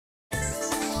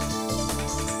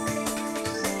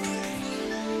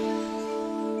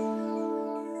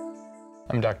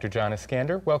I'm Dr. John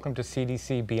Iskander. Welcome to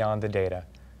CDC Beyond the Data.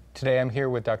 Today I'm here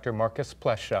with Dr. Marcus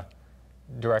Plescia,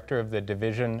 Director of the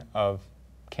Division of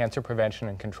Cancer Prevention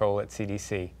and Control at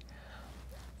CDC.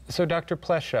 So Dr.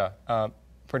 Plescia,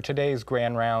 for today's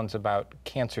Grand Rounds about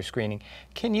cancer screening,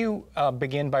 can you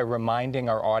begin by reminding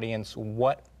our audience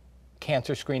what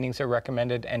cancer screenings are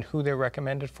recommended and who they're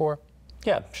recommended for?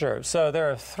 Yeah, sure. So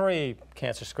there are three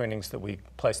cancer screenings that we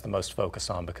place the most focus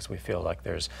on because we feel like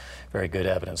there's very good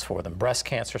evidence for them. Breast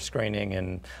cancer screening,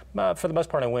 and for the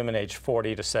most part in women aged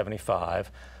 40 to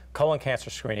 75, colon cancer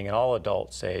screening in all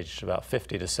adults aged about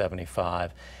 50 to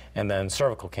 75, and then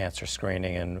cervical cancer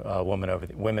screening in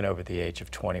women over the age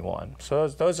of 21. So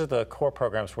those are the core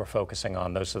programs we're focusing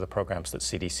on. Those are the programs that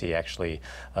CDC actually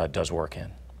does work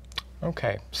in.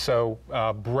 Okay, so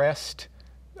breast,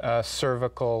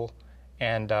 cervical,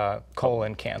 and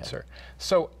colon cancer. Yeah.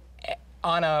 So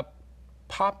on a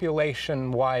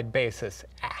population-wide basis,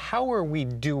 how are we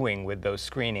doing with those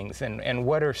screenings, and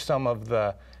what are some of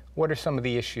the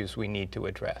issues we need to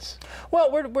address?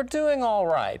 Well, we're doing all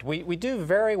right. We do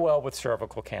very well with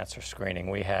cervical cancer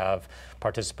screening. We have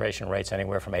participation rates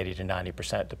anywhere from 80 to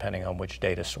 90%, depending on which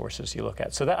data sources you look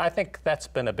at. So I think that's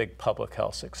been a big public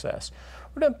health success.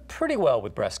 We're doing pretty well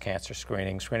with breast cancer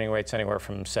screening rates anywhere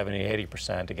from 70 to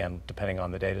 80%, again, depending on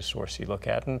the data source you look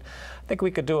at. And I think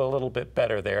we could do a little bit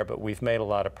better there, but we've made a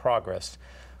lot of progress.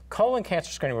 Colon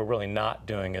cancer screening we're really not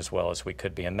doing as well as we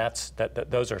could be, and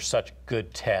those are such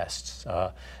good tests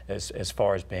as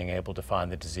far as being able to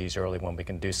find the disease early when we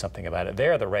can do something about it.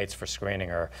 There, the rates for screening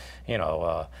are,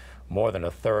 more than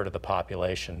a third of the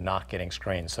population not getting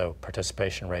screened, so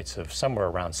participation rates of somewhere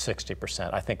around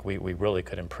 60%. I think we really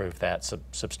could improve that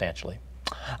substantially.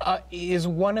 Is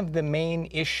one of the main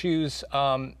issues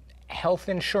health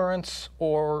insurance,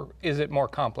 or is it more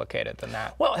complicated than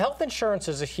that? Well, health insurance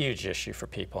is a huge issue for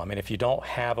people. I mean, if you don't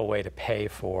have a way to pay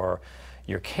for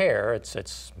your care,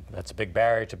 that's a big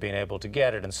barrier to being able to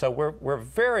get it. And so we're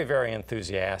very, very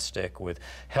enthusiastic with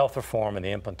health reform and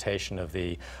the implementation of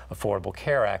the Affordable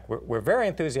Care Act. We're very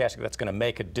enthusiastic that's going to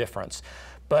make a difference.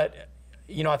 But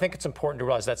I think it's important to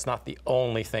realize that's not the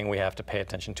only thing we have to pay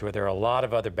attention to. There are a lot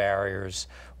of other barriers.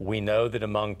 We know that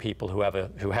among people who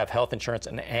have health insurance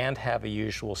and have a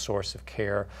usual source of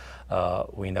care,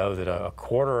 we know that a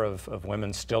quarter of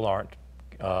women still aren't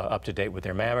up to date with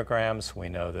their mammograms. We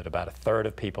know that about a third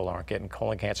of people aren't getting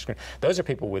colon cancer screening. Those are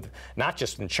people with not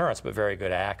just insurance, but very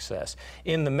good access.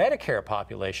 In the Medicare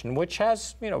population, which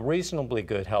has reasonably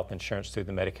good health insurance through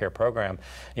the Medicare program,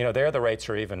 there the rates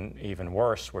are even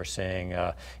worse. We're seeing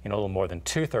a little more than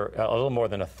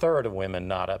a third of women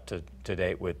not up to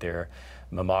date with their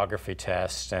mammography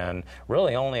tests, and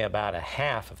really only about a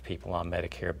half of people on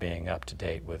Medicare being up to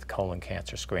date with colon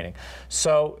cancer screening.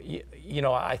 So,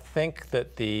 I think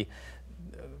that the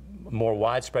more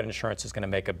widespread insurance is going to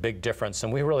make a big difference,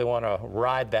 and we really want to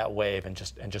ride that wave and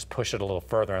just push it a little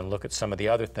further and look at some of the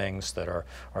other things that are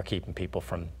keeping people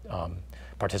from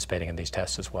participating in these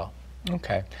tests as well.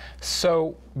 Okay,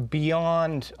 so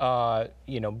beyond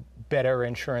better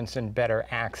insurance and better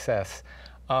access,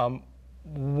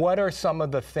 what are some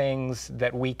of the things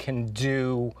that we can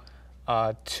do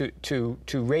to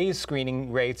raise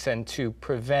screening rates and to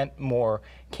prevent more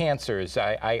cancers?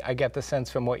 I get the sense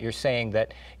from what you're saying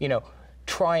that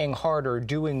trying harder,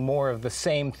 doing more of the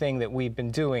same thing that we've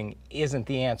been doing isn't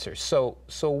the answer. So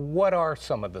what are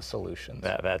some of the solutions?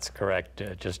 That's correct.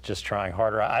 Just trying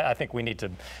harder. I think we need to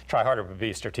try harder, but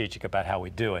be strategic about how we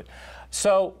do it.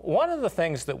 So one of the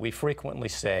things that we frequently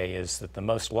say is that the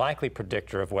most likely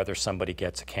predictor of whether somebody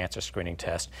gets a cancer screening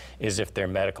test is if their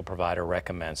medical provider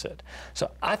recommends it.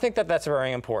 So I think that that's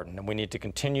very important, and we need to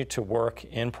continue to work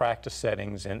in practice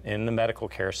settings, in the medical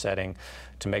care setting,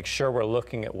 to make sure we're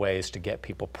looking at ways to get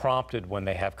people prompted when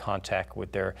they have contact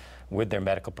with their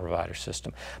medical provider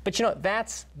system. But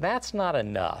that's not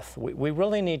enough. We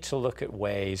really need to look at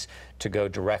ways to go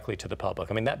directly to the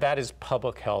public. I mean, that is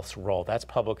public health's role. That's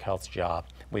public health's job.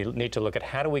 We need to look at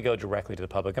how do we go directly to the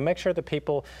public and make sure that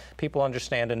people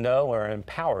understand and know or are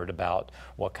empowered about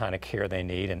what kind of care they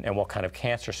need and what kind of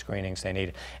cancer screenings they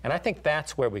need. And I think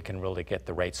that's where we can really get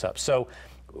the rates up. So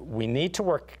we need to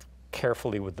work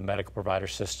carefully with the medical provider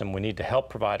system. We need to help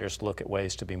providers look at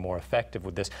ways to be more effective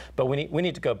with this, but we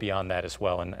need to go beyond that as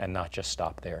well and not just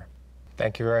stop there.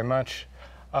 Thank you very much.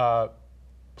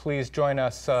 Please join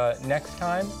us next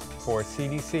time for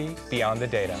CDC Beyond the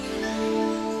Data.